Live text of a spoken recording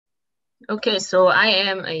Okay, so I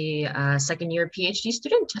am a second year PhD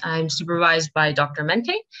student. I'm supervised by Dr.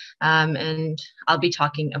 Mente, and I'll be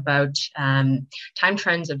talking about time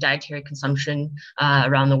trends of dietary consumption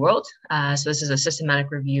around the world. So this is a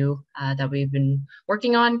systematic review that we've been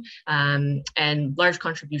working on, and large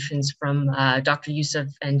contributions from Dr. Youssef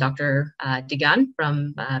and Dr. Digan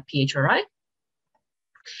from PHRI.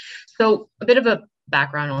 So a bit of a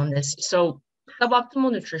background on this. So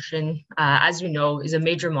suboptimal nutrition, as you know, is a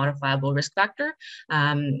major modifiable risk factor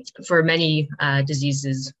for many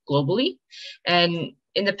diseases globally. And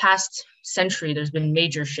in the past century, there's been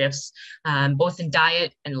major shifts, both in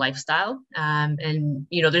diet and lifestyle. And,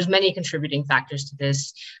 there's many contributing factors to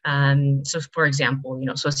this. So for example,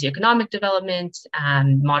 socioeconomic development,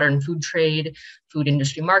 modern food trade, food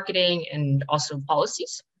industry marketing, and also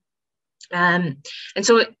policies. And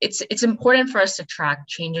so it's important for us to track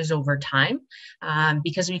changes over time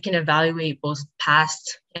because we can evaluate both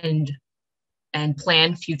past and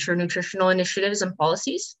plan future nutritional initiatives and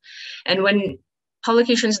policies. And when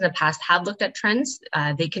publications in the past have looked at trends,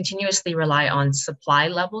 they continuously rely on supply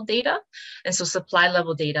level data. And so supply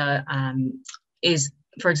level data is,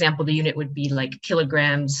 for example, the unit would be like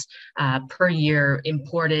kilograms per year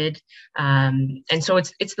imported. And so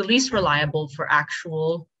it's the least reliable for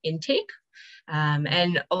actual intake.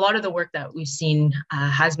 And a lot of the work that we've seen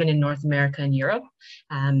has been in North America and Europe.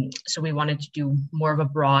 So we wanted to do more of a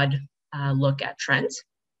broad look at trends.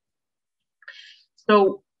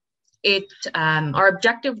 So our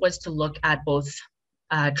objective was to look at both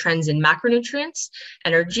trends in macronutrients,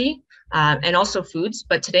 energy, and also foods.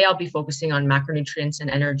 But today I'll be focusing on macronutrients and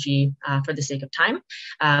energy for the sake of time.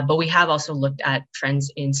 But we have also looked at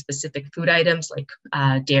trends in specific food items like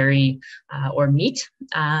dairy or meat.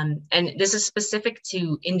 And this is specific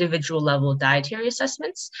to individual level dietary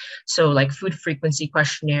assessments. So like food frequency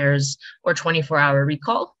questionnaires or 24-hour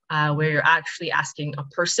recall, where you're actually asking a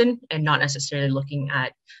person and not necessarily looking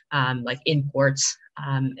at like imports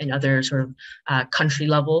and other sort of country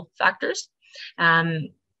level factors.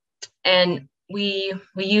 And we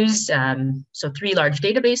used so 3 large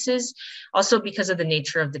databases. Also, because of the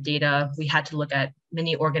nature of the data, we had to look at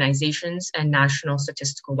many organizations and national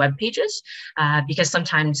statistical web pages because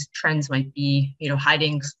sometimes trends might be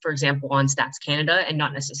hiding, for example, on Stats Canada and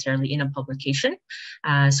not necessarily in a publication.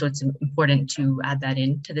 So it's important to add that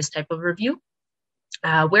into this type of review.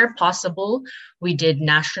 Where possible, we did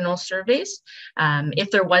national surveys. If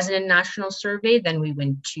there wasn't a national survey, then we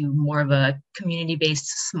went to more of a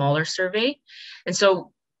community-based, smaller survey. And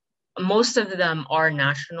so most of them are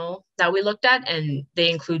national that we looked at, and they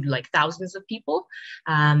include like thousands of people.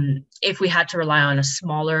 If we had to rely on a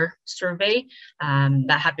smaller survey,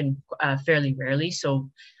 that happened fairly rarely. So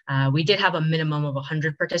we did have a minimum of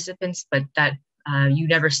 100 participants, but that you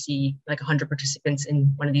never see like 100 participants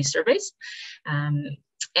in one of these surveys.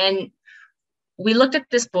 And we looked at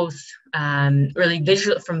this both really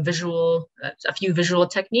a few visual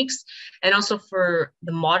techniques, and also for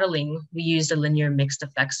the modeling, we used a linear mixed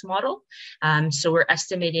effects model. So we're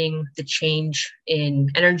estimating the change in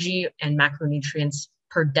energy and macronutrients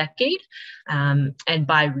per decade and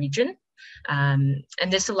by region. And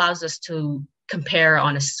this allows us to compare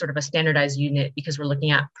on a sort of a standardized unit because we're looking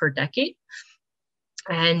at per decade.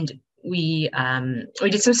 And we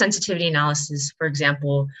did some sensitivity analysis, for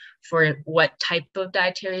example, for what type of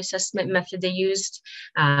dietary assessment method they used.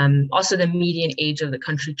 Also the median age of the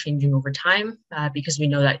country changing over time, because we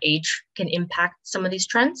know that age can impact some of these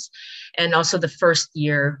trends, and also the first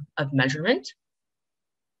year of measurement.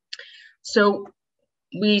 So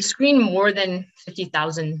we screened more than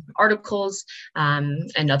 50,000 articles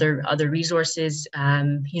and other resources.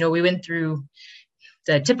 We went through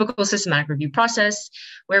the typical systematic review process.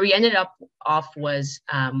 Where we ended up off was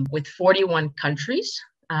with 41 countries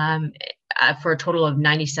for a total of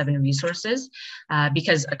 97 resources,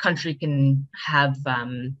 because a country can have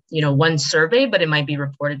one survey, but it might be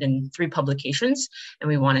reported in 3 publications, and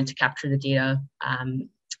we wanted to capture the data,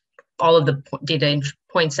 all of the data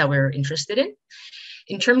points that we were interested in.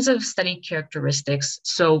 In terms of study characteristics,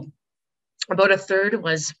 so about a third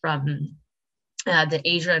was from the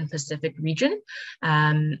Asia and Pacific region.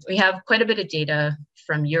 We have quite a bit of data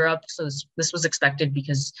from Europe, so this was expected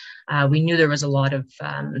because we knew there was a lot of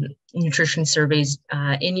nutrition surveys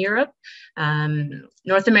in Europe.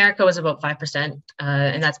 North America was about 5%,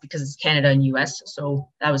 and that's because it's Canada and US, so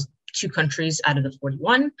that was 2 countries out of the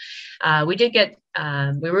 41.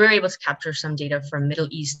 We were able to capture some data from Middle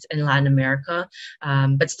East and Latin America,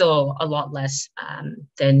 but still a lot less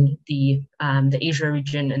than the Asia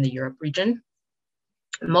region and the Europe region.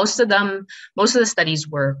 Most of the studies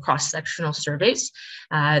were cross-sectional surveys.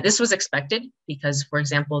 This was expected because, for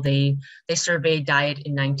example, they surveyed diet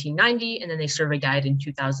in 1990 and then they surveyed diet in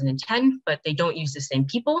 2010, but they don't use the same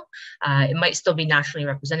people. It might still be nationally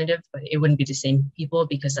representative, but it wouldn't be the same people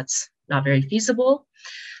because that's not very feasible.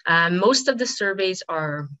 Most of the surveys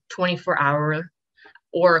are 24-hour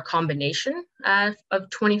or a combination of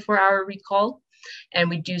 24-hour recall. And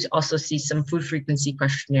we do also see some food frequency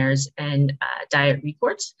questionnaires and diet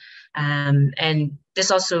reports. And this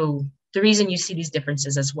also, the reason you see these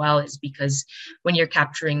differences as well is because when you're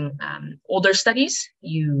capturing older studies,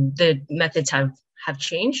 the methods have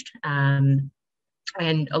changed. And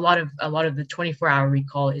a lot of the 24-hour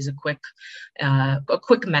recall is a quick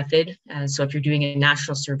method. So if you're doing a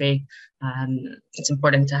national survey, it's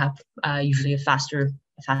important to have usually a faster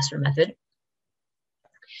method.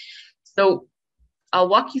 So I'll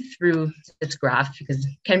walk you through this graph because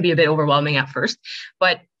it can be a bit overwhelming at first,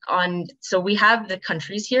 so we have the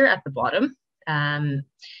countries here at the bottom.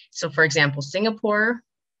 So for example, Singapore,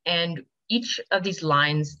 and each of these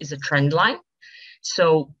lines is a trend line.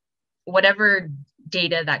 So whatever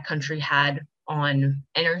data that country had on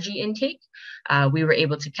energy intake, we were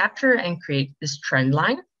able to capture and create this trend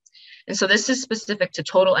line. And so this is specific to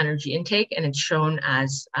total energy intake, and it's shown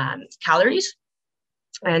as calories.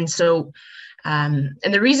 And so, and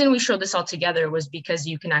the reason we showed this all together was because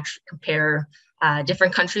you can actually compare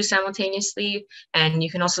different countries simultaneously, and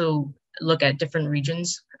you can also look at different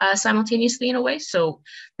regions simultaneously in a way. So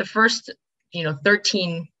the first,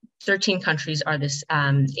 13 countries are this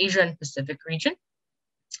Asia and Pacific region.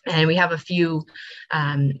 And we have a few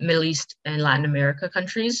Middle East and Latin America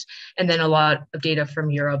countries, and then a lot of data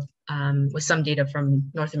from Europe, with some data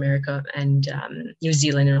from North America and New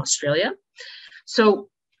Zealand and Australia. So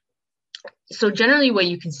generally what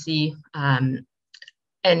you can see, and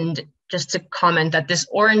just to comment that this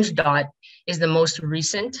orange dot is the most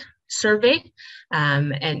recent survey,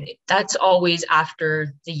 and that's always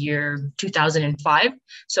after the year 2005.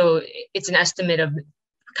 So it's an estimate of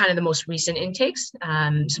kind of the most recent intakes.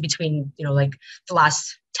 So between, like the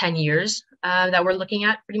last 10 years that we're looking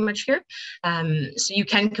at pretty much here. So you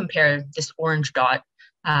can compare this orange dot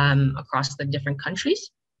across the different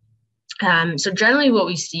countries. So generally what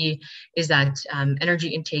we see is that energy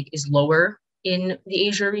intake is lower in the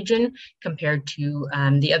Asia region compared to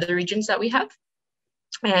the other regions that we have.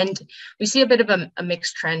 And we see a bit of a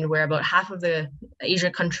mixed trend where about half of the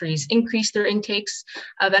Asia countries increased their intakes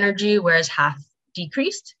of energy, whereas half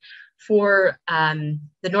decreased. For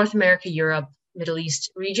the North America, Europe, Middle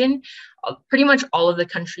East region, pretty much all of the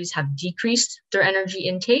countries have decreased their energy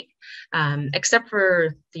intake, except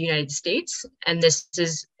for the United States. And this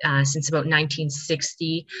is since about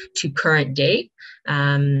 1960 to current day.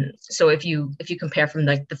 So if you compare from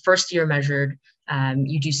like the first year measured,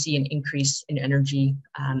 you do see an increase in energy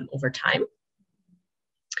over time.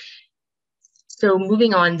 So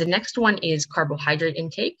moving on, the next one is carbohydrate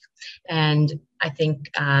intake. And I think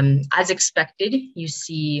as expected, you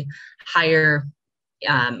see higher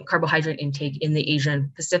carbohydrate intake in the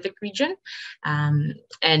Asian Pacific region.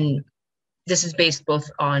 And this is based both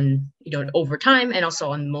on, over time and also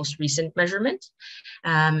on most recent measurement.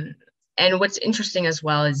 And what's interesting as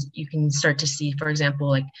well is you can start to see, for example,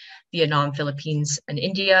 like Vietnam, Philippines, and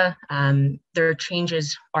India, their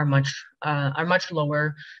changes are much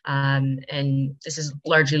lower, and this is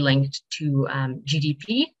largely linked to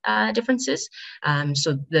GDP differences.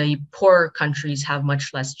 So the poorer countries have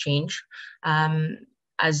much less change,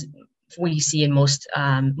 as we see in most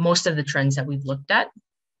of the trends that we've looked at,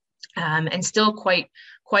 and still quite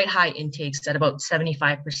high intakes at about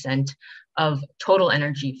 75% of total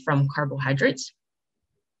energy from carbohydrates.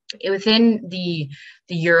 Within the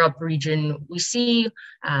Europe region, we see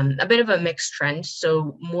a bit of a mixed trend.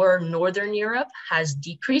 So more Northern Europe has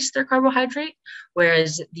decreased their carbohydrate,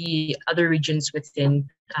 whereas the other regions within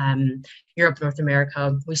Europe, North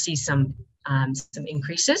America, we see some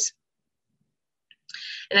increases.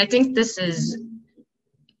 And I think this is,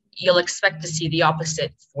 you'll expect to see the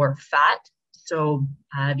opposite for fat. So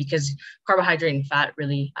because carbohydrate and fat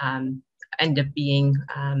really end up being,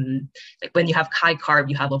 like when you have high carb,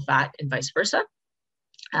 you have low fat and vice versa.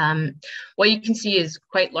 What you can see is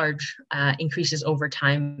quite large increases over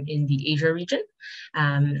time in the Asia region.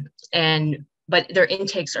 But their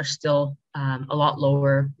intakes are still a lot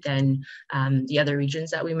lower than the other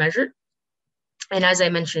regions that we measured. And as I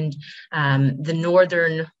mentioned, the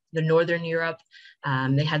Northern Europe,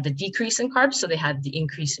 they had the decrease in carbs, so they had the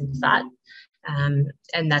increase in fat.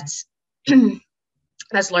 And that's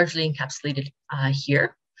largely encapsulated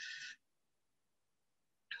here.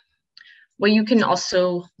 What you can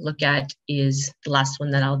also look at is the last one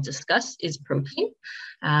that I'll discuss is protein.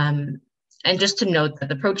 And just to note that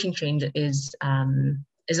the protein change is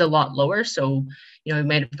a lot lower. So, it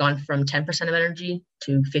might have gone from 10% of energy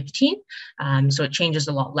to 15. So it changes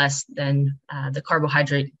a lot less than the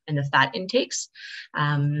carbohydrate and the fat intakes.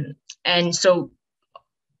 And so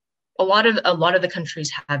a lot of the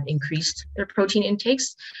countries have increased their protein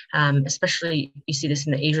intakes, especially you see this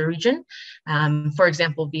in the Asia region. For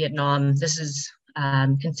example, Vietnam, this is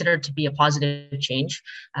considered to be a positive change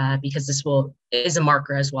because this is a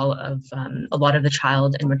marker as well of a lot of the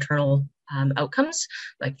child and maternal outcomes,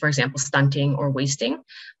 like for example, stunting or wasting.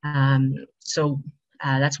 So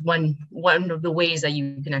that's one of the ways that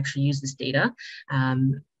you can actually use this data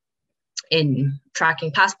in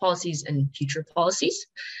tracking past policies and future policies.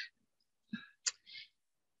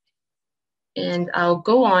 And I'll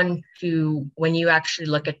go on to when you actually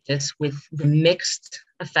look at this with the mixed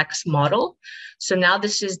effects model. So now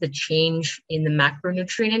this is the change in the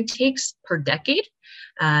macronutrient intakes per decade.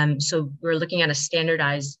 So we're looking at a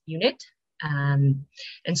standardized unit. And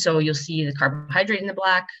so you'll see the carbohydrate in the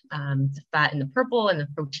black, the fat in the purple, and the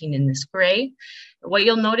protein in this gray. What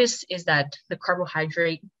you'll notice is that the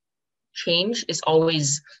carbohydrate change is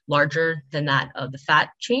always larger than that of the fat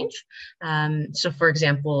change. So for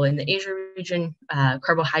example, in the Asia region,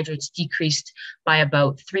 carbohydrates decreased by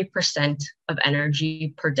about 3% of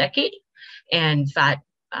energy per decade, and fat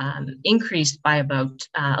increased by about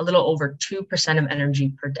a little over 2% of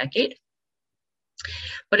energy per decade.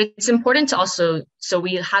 But it's important to also, so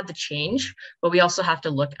we had the change, but we also have to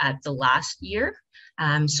look at the last year.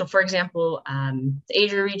 So for example, the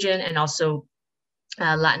Asia region and also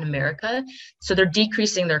Latin America. So they're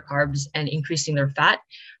decreasing their carbs and increasing their fat.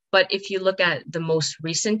 But if you look at the most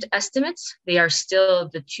recent estimates, they are still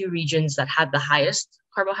the two regions that have the highest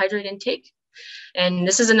carbohydrate intake. And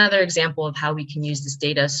this is another example of how we can use this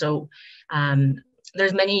data. So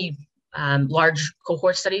there's many large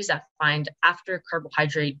cohort studies that find after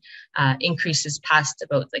carbohydrate increases past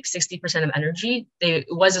about like 60% of energy, it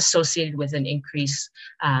was associated with an increased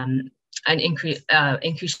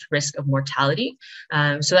risk of mortality.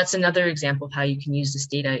 So that's another example of how you can use this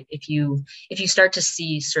data. If you start to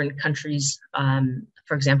see certain countries,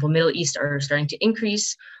 for example, Middle East are starting to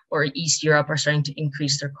increase, or East Europe are starting to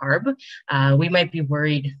increase their carb, we might be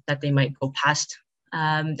worried that they might go past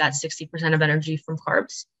that 60% of energy from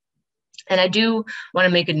carbs. And I do want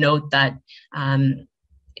to make a note that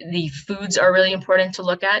the foods are really important to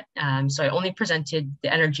look at. So I only presented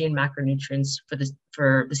the energy and macronutrients for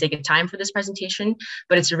the sake of time for this presentation,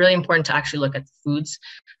 but it's really important to actually look at the foods.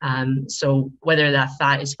 So whether that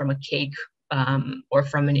fat is from a cake or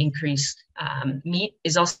from an increased meat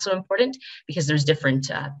is also important because there's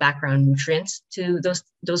different background nutrients to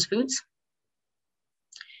those foods.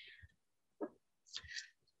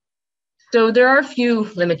 So there are a few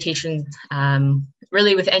limitations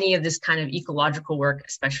really with any of this kind of ecological work,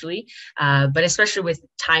 especially, but especially with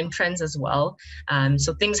time trends as well.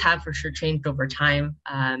 So things have for sure changed over time,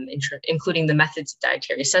 including the methods of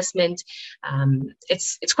dietary assessment.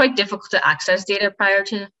 It's quite difficult to access data prior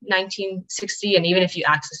to 1960, and even if you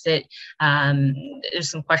access it, there's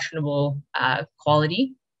some questionable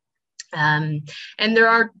quality. And there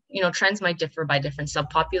are, trends might differ by different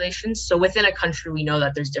subpopulations. So within a country, we know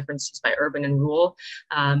that there's differences by urban and rural.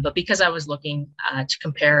 But because I was looking to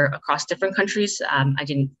compare across different countries, I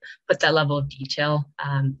didn't put that level of detail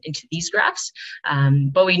into these graphs.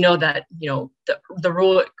 But we know that, the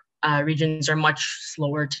rural regions are much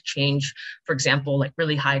slower to change, for example, like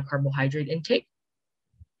really high carbohydrate intake.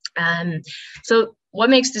 So what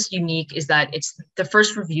makes this unique is that it's the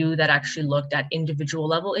first review that actually looked at individual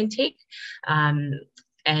level intake, and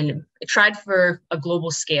it tried for a global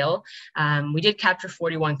scale. We did capture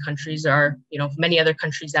 41 countries. There are, many other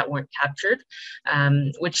countries that weren't captured,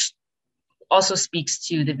 which also speaks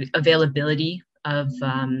to the availability of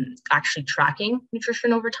actually tracking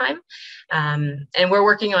nutrition over time. And we're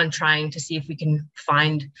working on trying to see if we can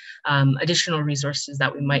find additional resources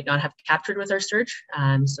that we might not have captured with our search.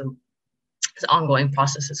 So it's an ongoing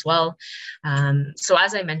process as well. So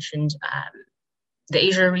as I mentioned, the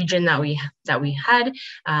Asia region that we had,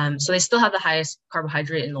 so they still have the highest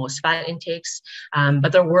carbohydrate and lowest fat intakes,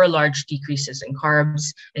 but there were large decreases in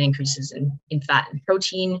carbs and increases in fat and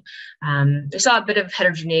protein. We saw a bit of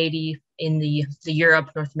heterogeneity in the Europe,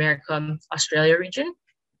 North America, Australia region.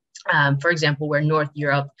 For example, where North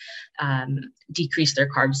Europe decreased their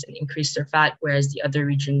carbs and increased their fat, whereas the other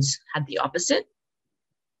regions had the opposite.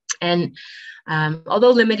 And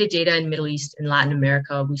although limited data in Middle East and Latin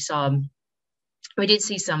America, we saw we did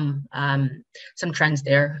see some trends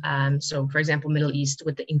there. So, for example, Middle East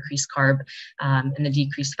with the increased carb and the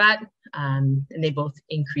decreased fat, and they both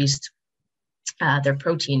increased their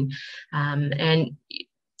protein. And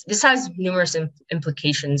this has numerous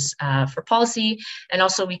implications for policy, and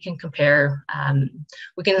also we can compare.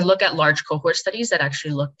 We can look at large cohort studies that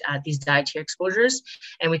actually looked at these dietary exposures,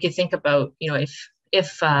 and we could think about,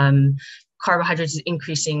 if carbohydrates is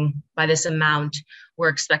increasing by this amount, we're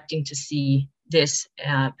expecting to see this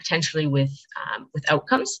potentially with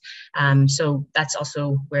outcomes. So that's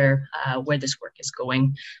also where this work is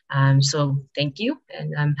going. So thank you,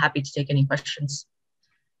 and I'm happy to take any questions.